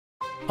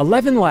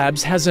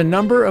ElevenLabs has a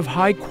number of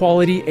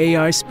high-quality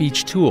AI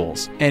speech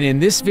tools, and in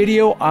this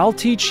video I'll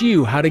teach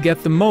you how to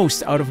get the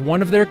most out of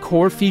one of their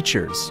core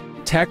features,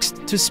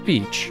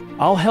 text-to-speech.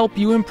 I'll help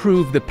you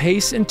improve the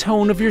pace and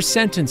tone of your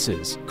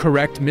sentences,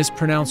 correct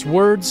mispronounced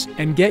words,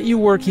 and get you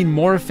working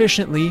more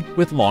efficiently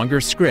with longer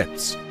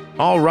scripts.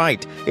 All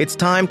right, it's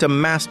time to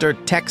master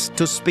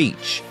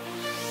text-to-speech.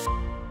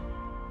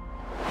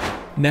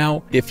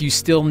 Now, if you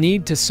still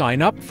need to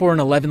sign up for an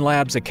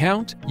ElevenLabs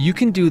account, you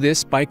can do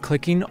this by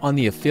clicking on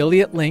the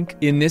affiliate link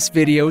in this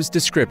video's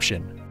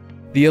description.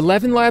 The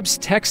ElevenLabs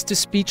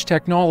text-to-speech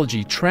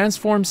technology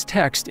transforms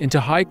text into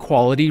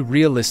high-quality,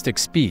 realistic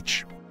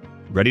speech.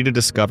 Ready to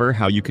discover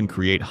how you can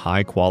create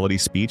high-quality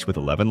speech with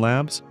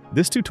ElevenLabs?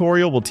 This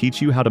tutorial will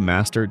teach you how to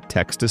master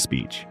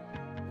text-to-speech.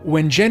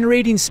 When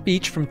generating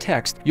speech from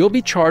text, you'll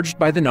be charged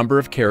by the number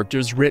of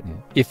characters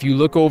written. If you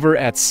look over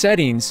at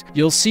Settings,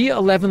 you'll see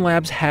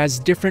ElevenLabs has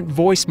different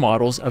voice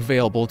models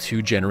available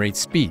to generate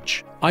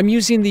speech. I'm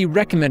using the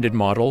recommended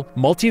model,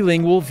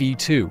 Multilingual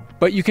V2,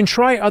 but you can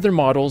try other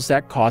models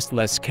that cost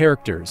less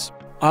characters.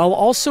 I'll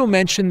also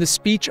mention the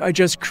speech I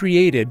just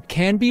created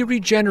can be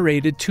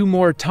regenerated 2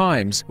 more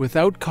times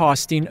without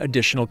costing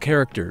additional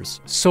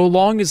characters, so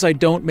long as I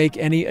don't make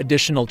any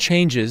additional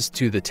changes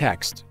to the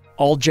text.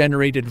 All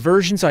generated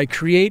versions I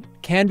create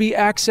can be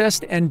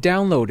accessed and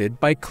downloaded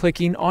by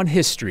clicking on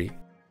History.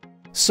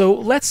 So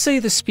let's say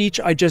the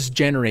speech I just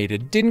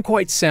generated didn't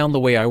quite sound the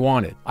way I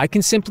wanted. I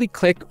can simply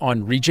click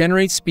on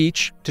Regenerate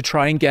Speech to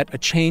try and get a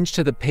change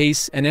to the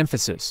pace and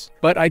emphasis.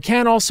 But I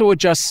can also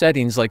adjust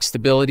settings like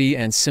stability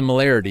and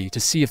similarity to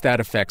see if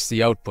that affects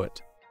the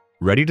output.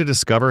 Ready to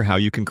discover how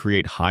you can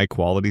create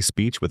high-quality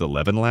speech with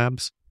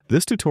ElevenLabs?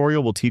 This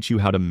tutorial will teach you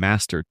how to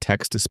master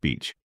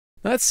text-to-speech.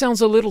 That sounds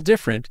a little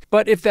different,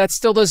 but if that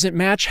still doesn't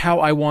match how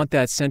I want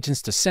that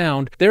sentence to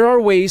sound, there are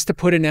ways to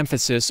put an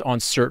emphasis on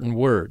certain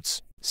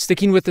words.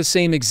 Sticking with the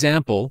same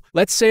example,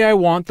 let's say I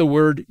want the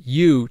word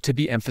you to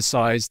be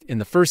emphasized in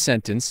the first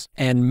sentence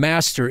and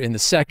master in the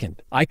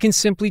second. I can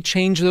simply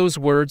change those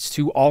words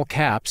to all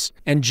caps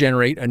and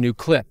generate a new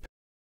clip.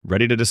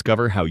 Ready to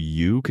discover how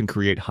you can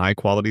create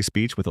high-quality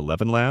speech with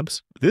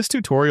ElevenLabs? This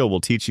tutorial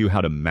will teach you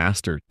how to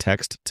master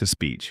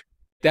text-to-speech.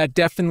 That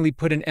definitely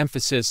put an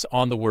emphasis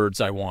on the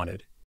words I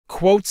wanted.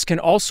 Quotes can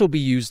also be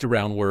used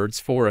around words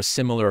for a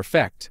similar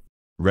effect.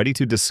 Ready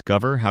to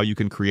discover how you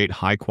can create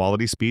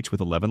high-quality speech with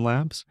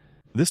ElevenLabs?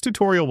 This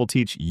tutorial will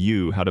teach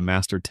you how to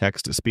master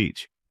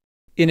text-to-speech.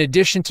 In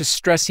addition to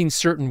stressing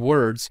certain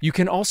words, you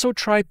can also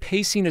try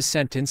pacing a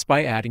sentence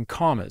by adding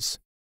commas.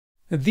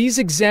 These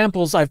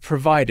examples I've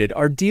provided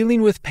are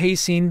dealing with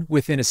pacing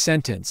within a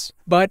sentence,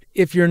 but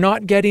if you're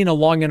not getting a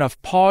long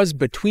enough pause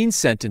between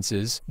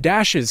sentences,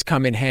 dashes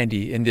come in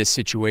handy in this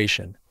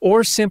situation,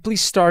 or simply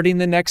starting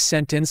the next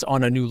sentence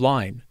on a new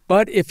line.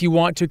 But if you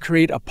want to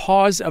create a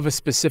pause of a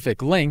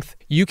specific length,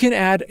 you can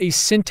add a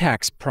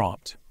syntax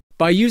prompt.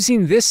 By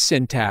using this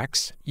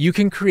syntax, you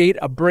can create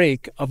a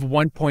break of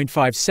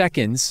 1.5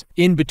 seconds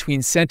in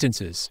between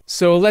sentences.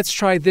 So let's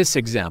try this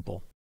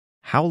example.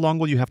 How long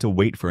will you have to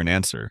wait for an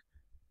answer?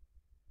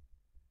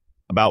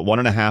 About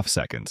 1.5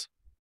 seconds.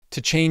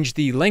 To change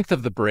the length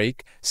of the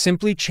break,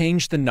 simply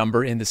change the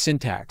number in the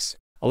syntax.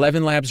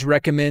 ElevenLabs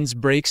recommends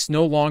breaks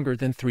no longer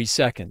than 3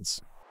 seconds.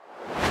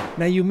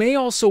 Now you may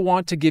also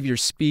want to give your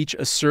speech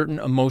a certain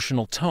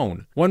emotional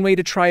tone. One way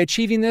to try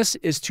achieving this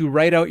is to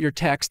write out your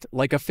text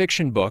like a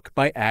fiction book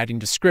by adding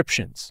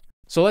descriptions.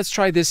 So let's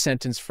try this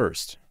sentence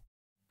first.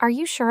 "Are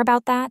you sure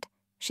about that?"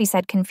 she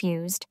said,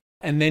 confused.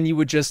 And then you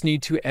would just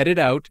need to edit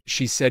out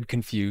 "she said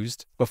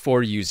confused"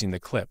 before using the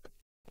clip.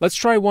 Let's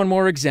try one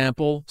more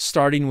example,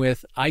 starting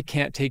with "I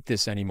can't take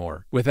this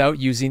anymore," without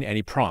using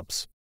any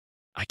prompts.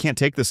 I can't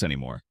take this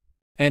anymore.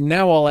 And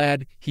now I'll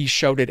add "he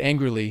shouted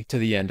angrily" to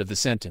the end of the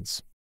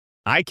sentence.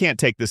 I can't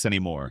take this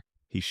anymore,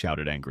 he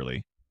shouted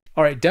angrily.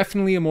 All right,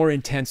 definitely a more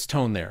intense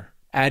tone there.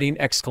 Adding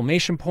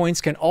exclamation points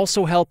can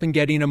also help in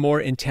getting a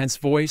more intense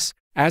voice,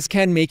 as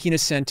can making a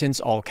sentence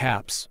all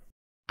caps.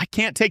 I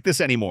can't take this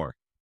anymore.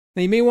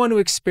 Now, you may want to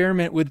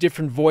experiment with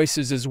different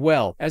voices as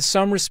well, as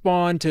some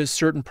respond to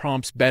certain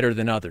prompts better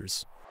than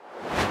others.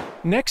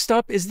 Next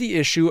up is the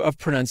issue of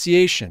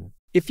pronunciation.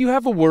 If you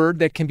have a word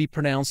that can be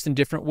pronounced in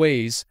different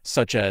ways,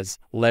 such as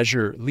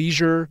leisure,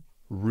 leisure,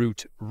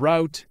 route,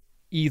 route,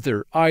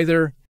 either,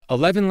 either,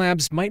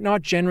 ElevenLabs might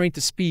not generate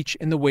the speech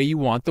in the way you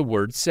want the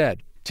word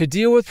said. To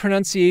deal with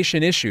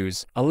pronunciation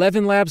issues,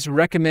 ElevenLabs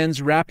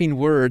recommends wrapping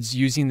words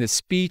using the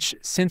Speech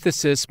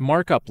Synthesis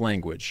Markup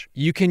language.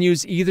 You can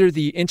use either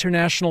the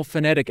International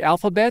Phonetic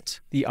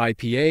Alphabet, the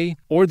IPA,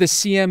 or the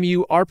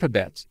CMU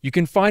Alphabet. You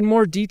can find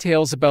more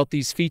details about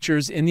these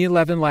features in the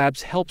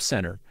ElevenLabs Help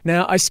Center.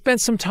 Now, I spent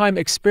some time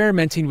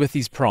experimenting with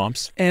these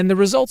prompts, and the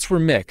results were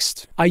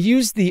mixed. I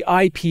used the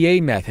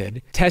IPA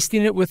method,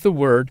 testing it with the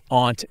word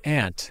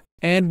aunt,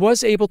 and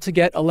was able to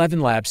get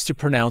ElevenLabs to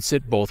pronounce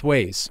it both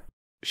ways.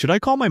 Should I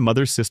call my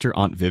mother's sister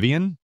Aunt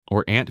Vivian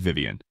or Aunt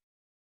Vivian?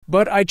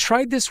 But I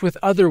tried this with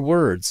other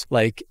words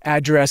like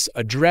address,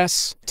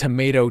 address,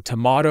 tomato,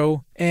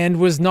 tomato, and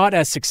was not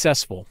as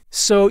successful.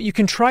 So you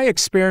can try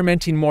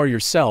experimenting more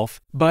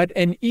yourself, but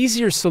an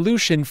easier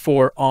solution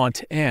for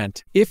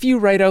aunt, if you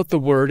write out the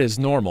word as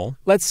normal,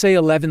 let's say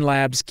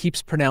ElevenLabs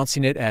keeps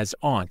pronouncing it as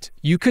aunt,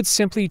 you could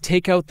simply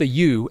take out the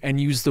U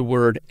and use the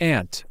word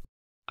ant.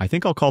 I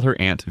think I'll call her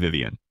Aunt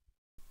Vivian.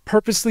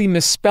 Purposely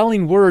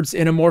misspelling words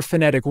in a more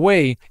phonetic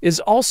way is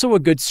also a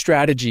good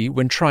strategy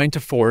when trying to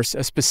force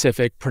a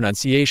specific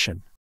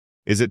pronunciation.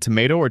 Is it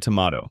tomato or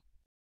tomato?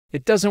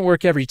 It doesn't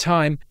work every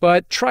time,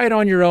 but try it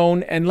on your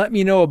own and let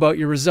me know about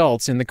your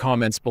results in the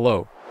comments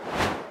below.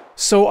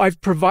 So I've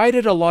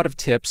provided a lot of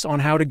tips on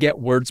how to get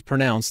words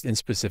pronounced in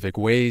specific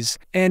ways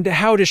and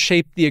how to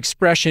shape the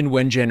expression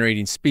when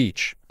generating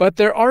speech. But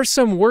there are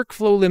some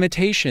workflow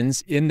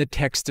limitations in the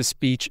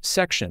text-to-speech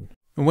section.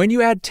 When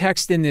you add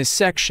text in this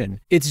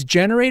section, it's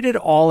generated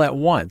all at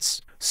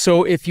once.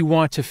 So if you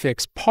want to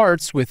fix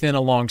parts within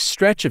a long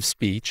stretch of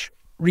speech,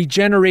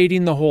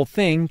 regenerating the whole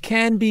thing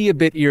can be a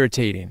bit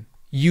irritating.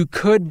 You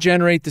could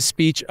generate the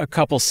speech a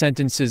couple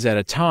sentences at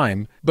a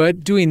time,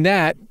 but doing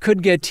that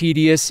could get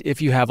tedious if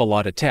you have a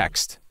lot of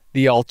text.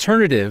 The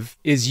alternative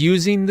is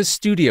using the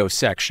Studio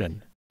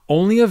section.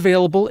 Only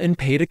available in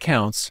paid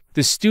accounts,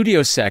 the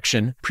Studio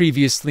section,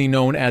 previously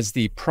known as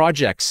the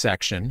Projects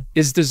section,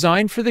 is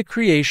designed for the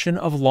creation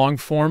of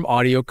long-form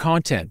audio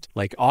content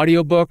like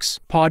audiobooks,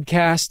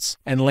 podcasts,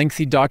 and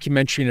lengthy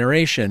documentary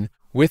narration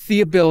with the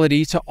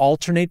ability to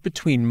alternate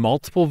between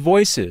multiple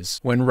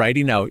voices when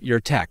writing out your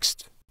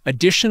text.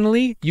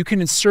 Additionally, you can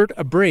insert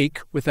a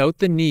break without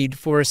the need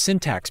for a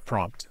syntax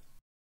prompt.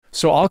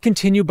 So I'll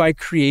continue by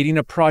creating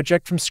a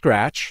project from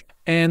scratch,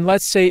 and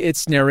let's say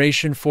it's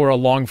narration for a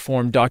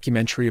long-form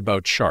documentary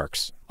about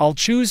sharks. I'll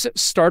choose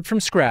Start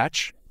from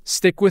Scratch,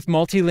 stick with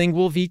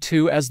Multilingual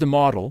V2 as the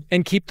model,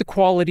 and keep the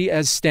quality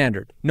as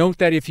standard. Note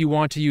that if you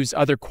want to use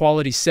other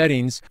quality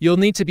settings, you'll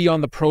need to be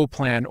on the Pro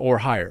plan or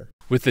higher.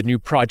 With the new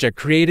project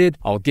created,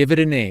 I'll give it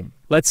a name.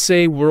 Let's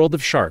say World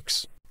of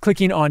Sharks.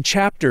 Clicking on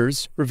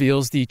Chapters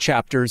reveals the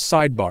Chapters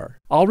sidebar.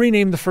 I'll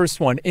rename the first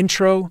one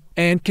Intro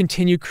and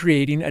continue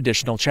creating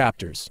additional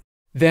chapters.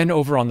 Then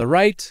over on the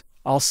right,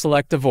 I'll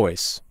select a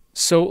voice.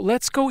 So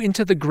let's go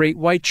into the Great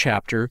White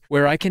chapter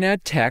where I can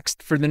add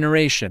text for the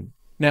narration.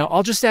 Now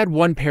I'll just add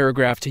one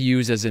paragraph to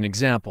use as an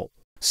example.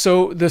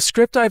 So the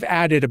script I've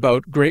added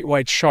about great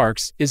white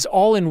sharks is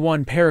all in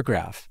one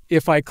paragraph.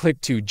 If I click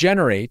to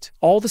generate,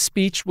 all the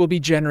speech will be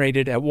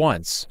generated at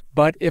once.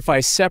 But if I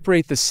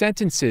separate the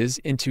sentences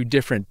into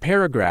different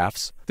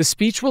paragraphs, the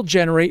speech will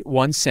generate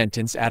one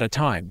sentence at a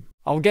time.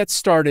 I'll get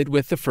started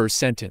with the first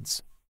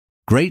sentence.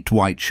 Great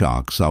white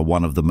sharks are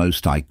one of the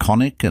most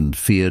iconic and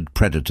feared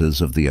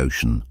predators of the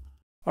ocean.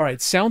 All right,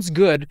 sounds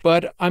good,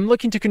 but I'm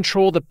looking to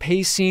control the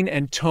pacing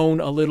and tone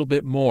a little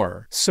bit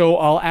more. So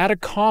I'll add a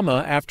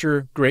comma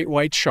after great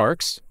white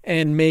sharks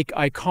and make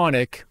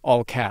iconic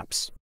all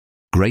caps.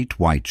 Great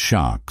white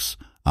sharks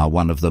are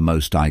one of the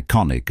most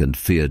iconic and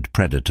feared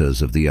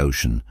predators of the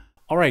ocean.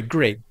 All right,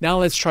 great. Now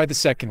let's try the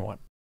second one.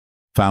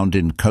 Found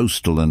in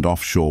coastal and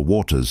offshore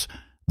waters,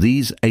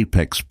 these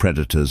apex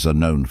predators are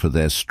known for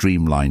their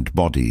streamlined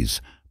bodies,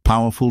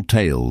 powerful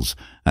tails,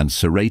 and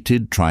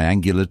serrated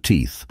triangular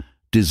teeth,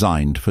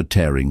 designed for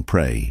tearing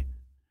prey.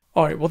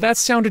 All right, well that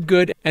sounded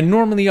good, and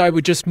normally I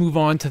would just move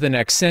on to the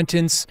next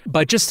sentence,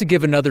 but just to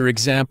give another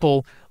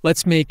example,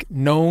 let's make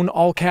known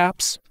all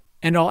caps,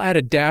 and I'll add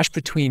a dash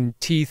between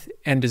teeth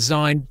and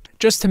design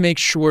just to make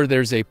sure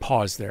there's a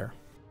pause there.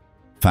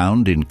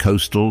 Found in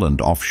coastal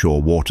and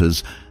offshore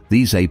waters,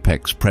 these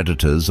apex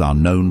predators are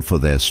known for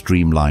their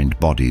streamlined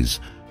bodies,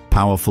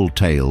 powerful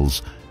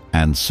tails,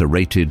 and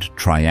serrated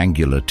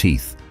triangular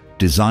teeth,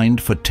 designed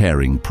for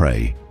tearing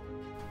prey.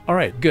 All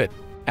right, good.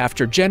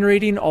 After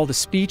generating all the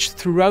speech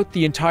throughout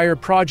the entire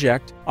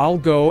project, I'll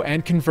go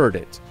and convert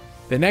it.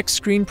 The next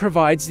screen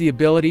provides the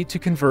ability to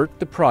convert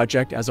the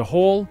project as a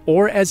whole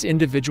or as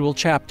individual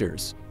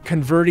chapters.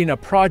 Converting a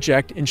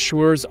project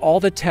ensures all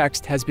the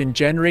text has been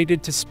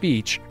generated to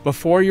speech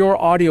before your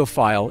audio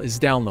file is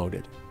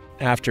downloaded.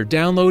 After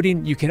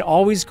downloading, you can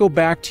always go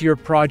back to your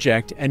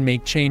project and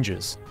make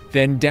changes.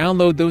 Then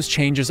download those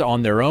changes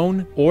on their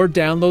own or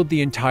download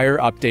the entire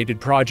updated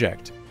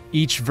project.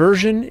 Each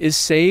version is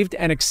saved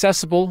and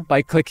accessible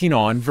by clicking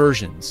on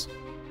Versions.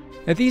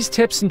 Now, these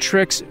tips and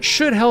tricks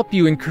should help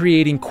you in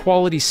creating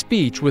quality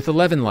speech with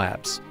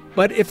ElevenLabs.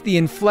 But if the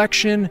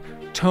inflection,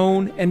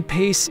 tone, and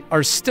pace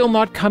are still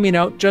not coming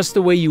out just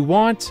the way you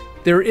want,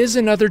 there is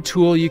another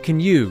tool you can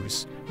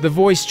use, the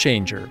Voice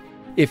Changer.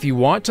 If you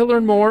want to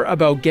learn more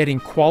about getting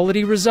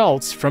quality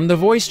results from the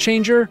Voice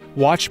Changer,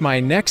 watch my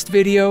next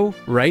video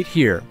right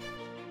here.